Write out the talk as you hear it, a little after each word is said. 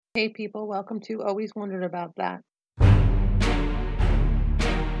Hey people, welcome to Always Wondered About That.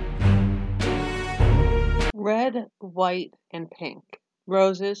 Red, white, and pink.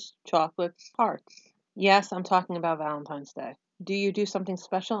 Roses, chocolates, hearts. Yes, I'm talking about Valentine's Day. Do you do something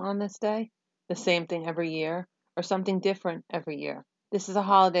special on this day? The same thing every year? Or something different every year? This is a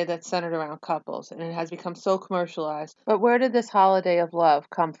holiday that's centered around couples, and it has become so commercialized. But where did this holiday of love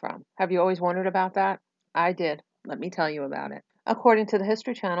come from? Have you always wondered about that? I did. Let me tell you about it. According to the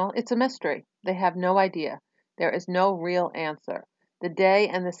History Channel, it's a mystery. They have no idea. There is no real answer. The day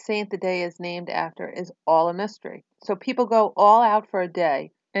and the saint the day is named after is all a mystery. So people go all out for a day,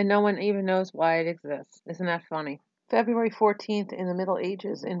 and no one even knows why it exists. Isn't that funny? February 14th in the Middle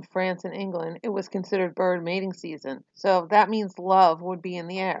Ages in France and England, it was considered bird mating season. So that means love would be in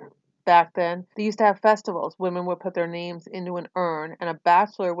the air. Back then, they used to have festivals. Women would put their names into an urn, and a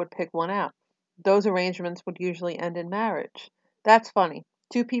bachelor would pick one out. Those arrangements would usually end in marriage. That's funny.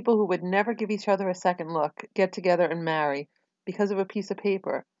 Two people who would never give each other a second look get together and marry because of a piece of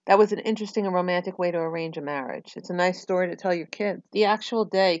paper. That was an interesting and romantic way to arrange a marriage. It's a nice story to tell your kids. The actual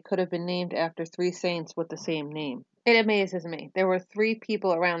day could have been named after three saints with the same name. It amazes me. There were three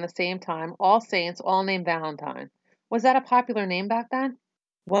people around the same time, all saints, all named Valentine. Was that a popular name back then?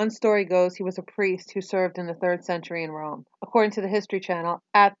 One story goes he was a priest who served in the 3rd century in Rome. According to the History Channel,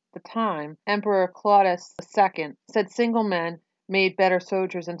 at the time, Emperor Claudius II said single men made better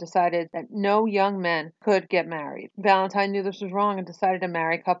soldiers and decided that no young men could get married. Valentine knew this was wrong and decided to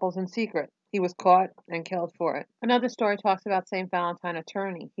marry couples in secret. He was caught and killed for it. Another story talks about St. Valentine of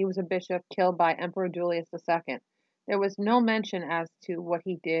Terni. He was a bishop killed by Emperor Julius II. There was no mention as to what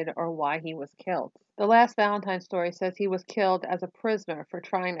he did or why he was killed. The last Valentine story says he was killed as a prisoner for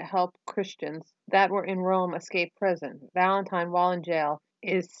trying to help Christians that were in Rome escape prison. Valentine, while in jail,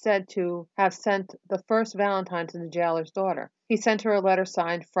 is said to have sent the first Valentine to the jailer's daughter. He sent her a letter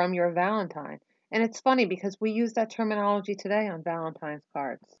signed "From your Valentine." And it's funny because we use that terminology today on Valentine's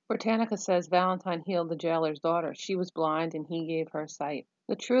cards. Britannica says Valentine healed the jailer's daughter. She was blind and he gave her sight.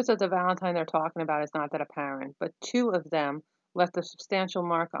 The truth of the Valentine they're talking about is not that apparent, but two of them left a substantial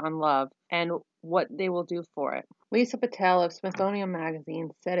mark on love and what they will do for it. Lisa Patel of Smithsonian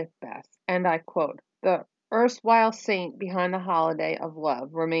Magazine said it best, and I quote, "The erstwhile saint behind the holiday of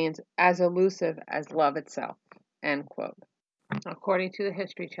love remains as elusive as love itself." End quote. According to the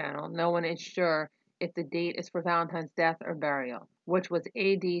History Channel, no one is sure if the date is for Valentine's death or burial, which was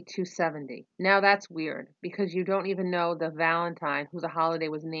AD 270. Now that's weird, because you don't even know the Valentine who the holiday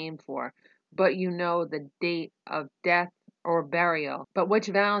was named for, but you know the date of death or burial. But which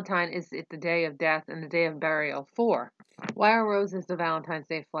Valentine is it the day of death and the day of burial for? Why are roses the Valentine's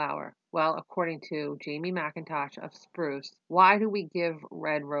Day flower? Well, according to Jamie McIntosh of Spruce, why do we give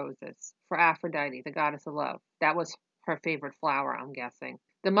red roses? For Aphrodite, the goddess of love. That was her favorite flower, I'm guessing.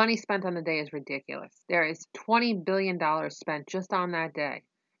 The money spent on the day is ridiculous. There is $20 billion spent just on that day,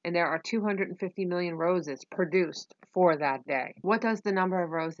 and there are 250 million roses produced for that day. What does the number of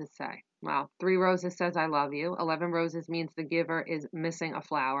roses say? Well, 3 roses says I love you. 11 roses means the giver is missing a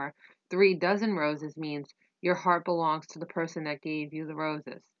flower. 3 dozen roses means your heart belongs to the person that gave you the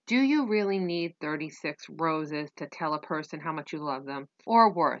roses. Do you really need 36 roses to tell a person how much you love them?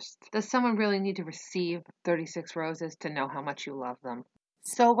 Or worse, does someone really need to receive 36 roses to know how much you love them?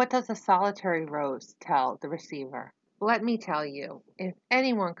 So, what does a solitary rose tell the receiver? Let me tell you, if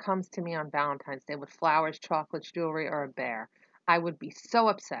anyone comes to me on Valentine's Day with flowers, chocolates, jewelry, or a bear, I would be so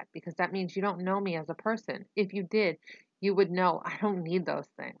upset because that means you don't know me as a person. If you did, you would know I don't need those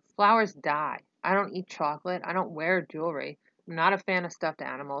things. Flowers die. I don't eat chocolate. I don't wear jewelry. I'm not a fan of stuffed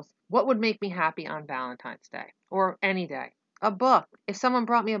animals. What would make me happy on Valentine's Day or any day? A book. If someone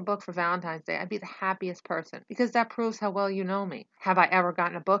brought me a book for Valentine's Day, I'd be the happiest person because that proves how well you know me. Have I ever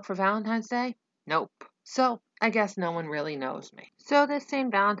gotten a book for Valentine's Day? Nope. So, I guess no one really knows me. So, this same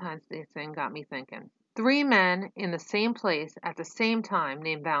Valentine's Day thing got me thinking. 3 men in the same place at the same time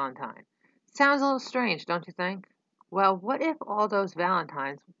named Valentine. Sounds a little strange, don't you think? Well, what if all those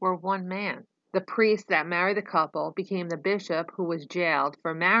Valentines were one man? The priest that married the couple became the bishop who was jailed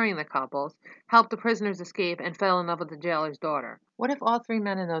for marrying the couples, helped the prisoners escape, and fell in love with the jailer's daughter. What if all 3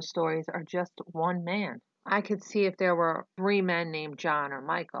 men in those stories are just one man? I could see if there were 3 men named John or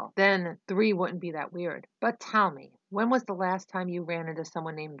Michael. Then 3 wouldn't be that weird. But tell me, when was the last time you ran into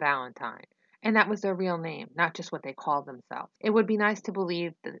someone named Valentine? And that was their real name, not just what they called themselves. It would be nice to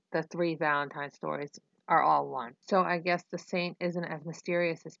believe that the 3 Valentine stories are all one. So I guess the saint isn't as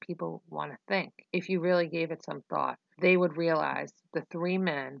mysterious as people want to think. If you really gave it some thought, they would realize the 3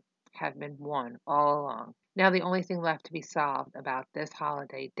 men have been one all along. Now, the only thing left to be solved about this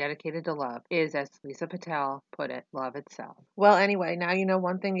holiday dedicated to love is, as Lisa Patel put it, love itself. Well, anyway, now you know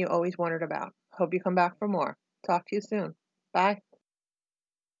one thing you always wondered about. Hope you come back for more. Talk to you soon. Bye.